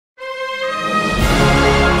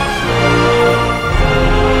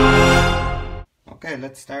Okay,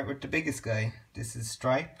 let's start with the biggest guy. This is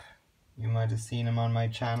Stripe. You might have seen him on my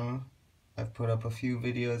channel. I've put up a few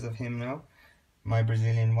videos of him now. My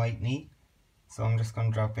Brazilian white knee. So I'm just going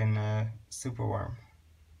to drop in a superworm.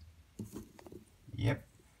 Yep.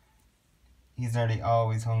 He's nearly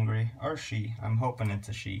always hungry. Or she. I'm hoping it's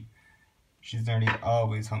a she. She's nearly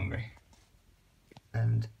always hungry.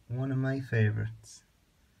 And one of my favourites.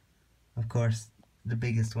 Of course, the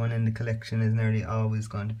biggest one in the collection is nearly always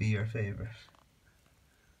going to be your favourite.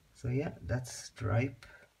 So yeah, that's Stripe.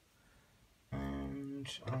 And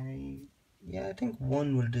I think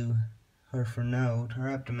one will do her for now. Her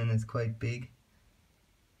abdomen is quite big.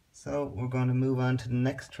 So we're going to move on to the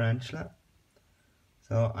next tarantula.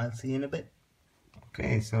 So I'll see you in a bit.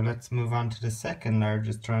 Okay, so let's move on to the second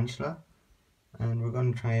largest tarantula. And we're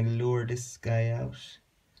going to try and lure this guy out.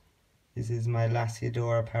 This is my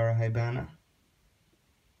Parahybana.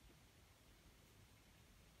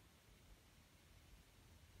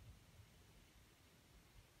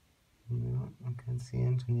 No, I can't see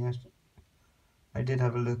anything yet. I did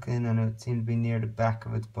have a look in and it seemed to be near the back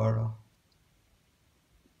of its burrow.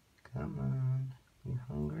 Come on, you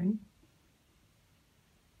hungry?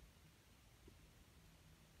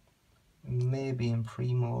 Maybe in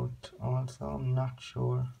pre-molt also, I'm not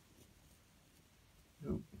sure.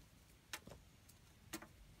 Oop.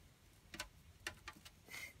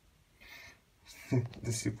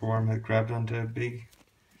 The superworm had grabbed onto a big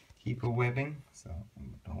heap of webbing, so I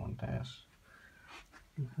don't want that.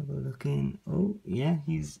 Have a look in. Oh, yeah,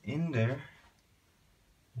 he's in there.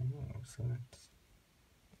 Oh, so that's...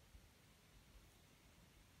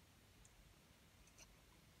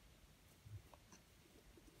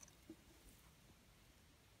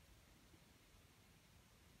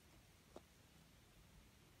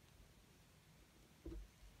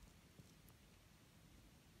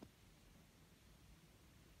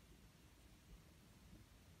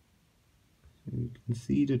 You can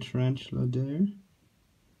see the tarantula there.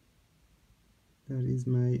 That is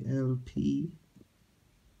my LP.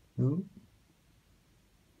 Oh.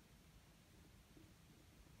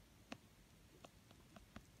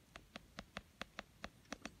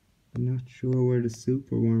 I'm not sure where the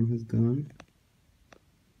superworm has gone.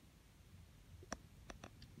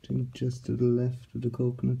 I think just to the left of the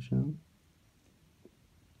coconut shell.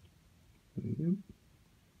 Yep.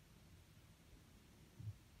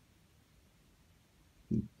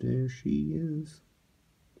 There she is.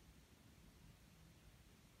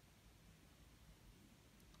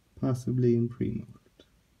 Possibly in pre-molt.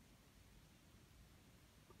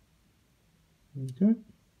 Okay.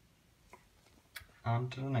 On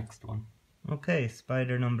to the next one. Okay,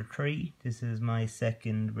 spider number 3. This is my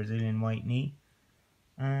second Brazilian white knee.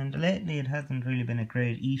 And lately it hasn't really been a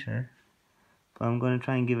great eater. But I'm going to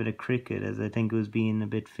try and give it a cricket as I think it was being a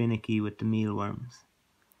bit finicky with the mealworms.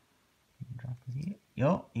 Drop it here.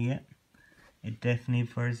 Yo, yeah. It definitely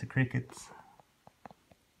prefers the crickets.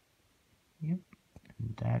 Yep.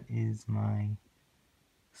 And that is my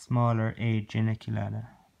smaller Geniculata.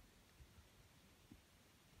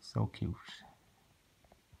 So cute.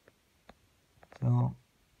 So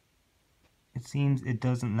it seems it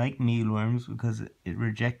doesn't like mealworms because it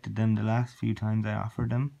rejected them the last few times I offered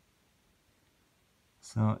them.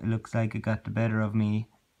 So it looks like it got the better of me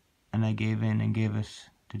and I gave in and gave it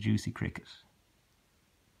the juicy cricket.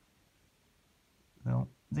 So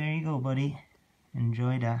there you go, buddy.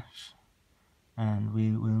 Enjoy that. And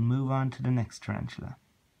we will move on to the next tarantula.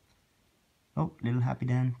 Oh, little happy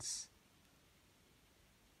dance.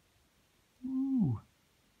 Ooh.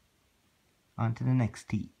 On to the next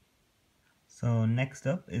tea. So next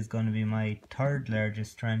up is going to be my third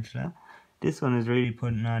largest tarantula. This one is really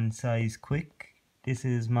putting on size quick. This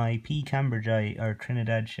is my Cambridgei or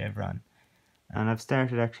Trinidad chevron. And I've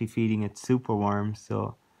started actually feeding it superworms,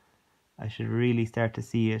 so I should really start to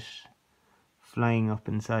see it flying up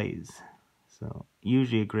in size. So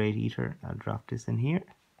usually a great eater. I'll drop this in here.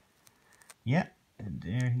 Yeah,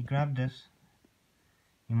 there he grabbed it.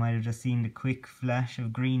 You might have just seen the quick flash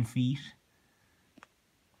of green feet.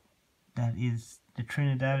 That is the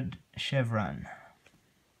Trinidad chevron.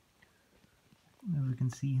 Maybe we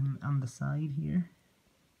can see him on the side here.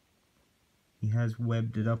 He has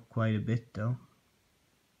webbed it up quite a bit though.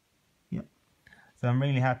 Yep. So I'm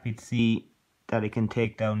really happy to see that it can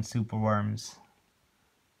take down superworms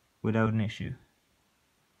without an issue.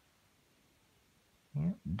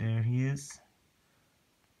 Yep, there he is.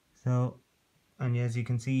 So, and as you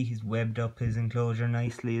can see, he's webbed up his enclosure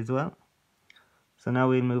nicely as well. So now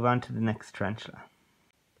we'll move on to the next tarantula.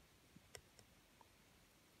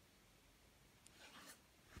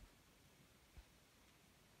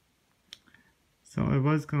 So I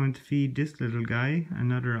was going to feed this little guy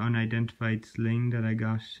another unidentified sling that I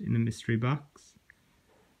got in a mystery box.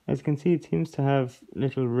 As you can see, it seems to have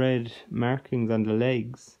little red markings on the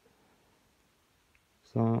legs.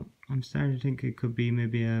 So I'm starting to think it could be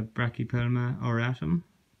maybe a Brachypelma auratum,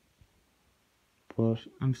 but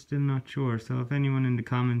I'm still not sure. So if anyone in the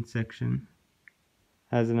comments section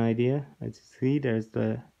has an idea, as you see there's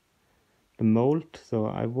the molt, so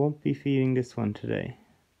I won't be feeding this one today,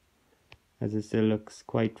 as it still looks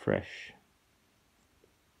quite fresh.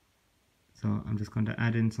 So I'm just going to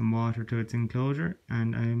add in some water to its enclosure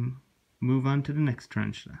and move on to the next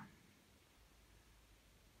tarantula.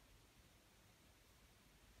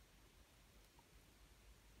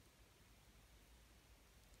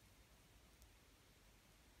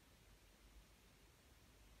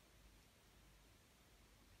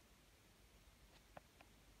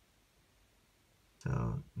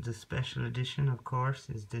 So the special edition, of course,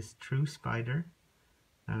 is this true spider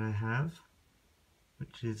that I have,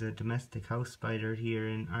 which is a domestic house spider here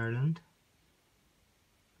in Ireland.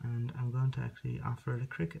 And I'm going to actually offer it a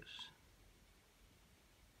cricket.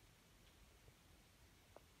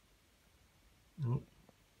 Oh.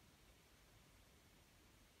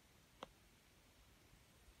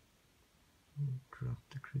 Drop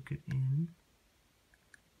the cricket in.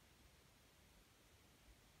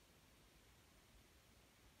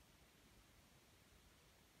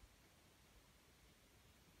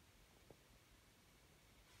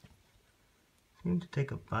 Seem to take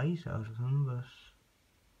a bite out of him, but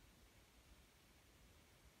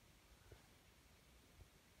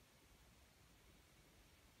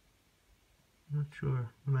I'm not sure.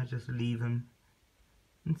 I might just leave him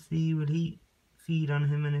and see will he feed on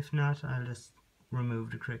him, and if not, I'll just remove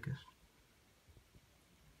the cricket.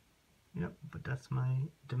 Yep, but that's my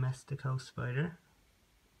domestic house spider.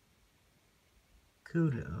 Cool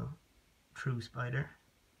little true spider.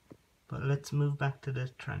 But let's move back to the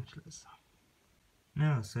tarantulas.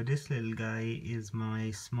 Now, so this little guy is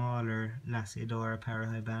my smaller Lasiodora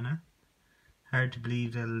Parahybana. Hard to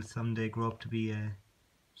believe that it'll someday grow up to be a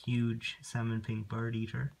huge salmon pink bird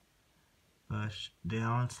eater, but they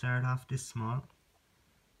all start off this small.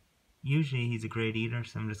 Usually he's a great eater,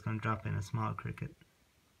 so I'm just going to drop in a small cricket.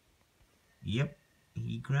 Yep,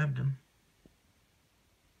 he grabbed him.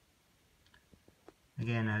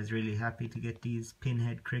 Again, I was really happy to get these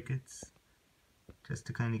pinhead crickets, just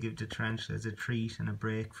to kind of give the tarantulas a treat and a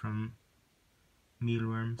break from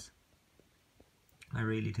mealworms. I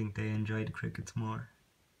really think they enjoy the crickets more.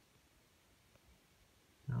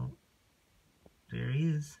 So, there he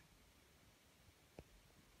is.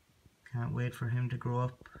 Can't wait for him to grow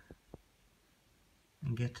up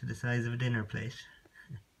and get to the size of a dinner plate.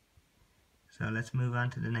 So let's move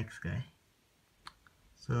on to the next guy.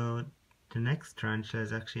 So the next tarantula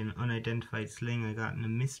is actually an unidentified sling I got in a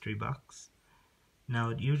mystery box. Now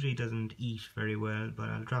it usually doesn't eat very well, but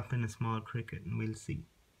I'll drop in a small cricket and we'll see.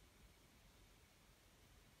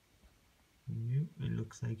 It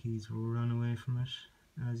looks like he's run away from it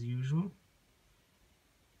as usual.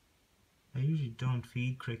 I usually don't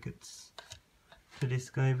feed crickets to this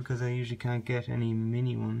guy because I usually can't get any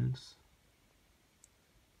mini ones.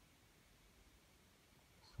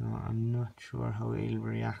 So I'm not sure how he'll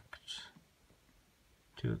react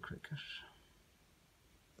to a cricket.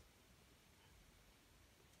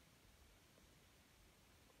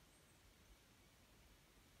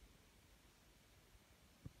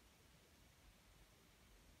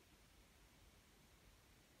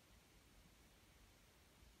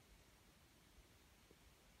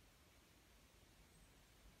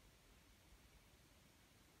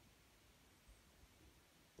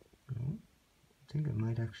 I think it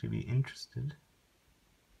might actually be interested,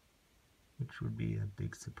 which would be a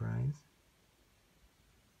big surprise.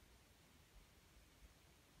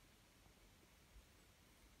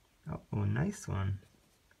 Oh, nice one.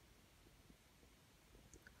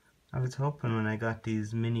 I was hoping when I got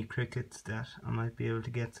these mini crickets that I might be able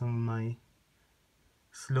to get some of my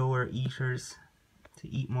slower eaters to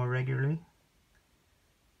eat more regularly.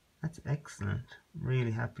 That's excellent.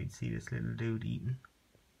 Really happy to see this little dude eating.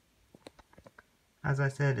 As I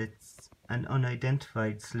said, it's an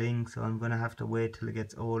unidentified sling, so I'm going to have to wait till it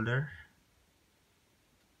gets older.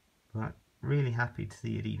 But really happy to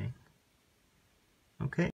see it eating.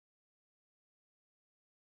 Okay.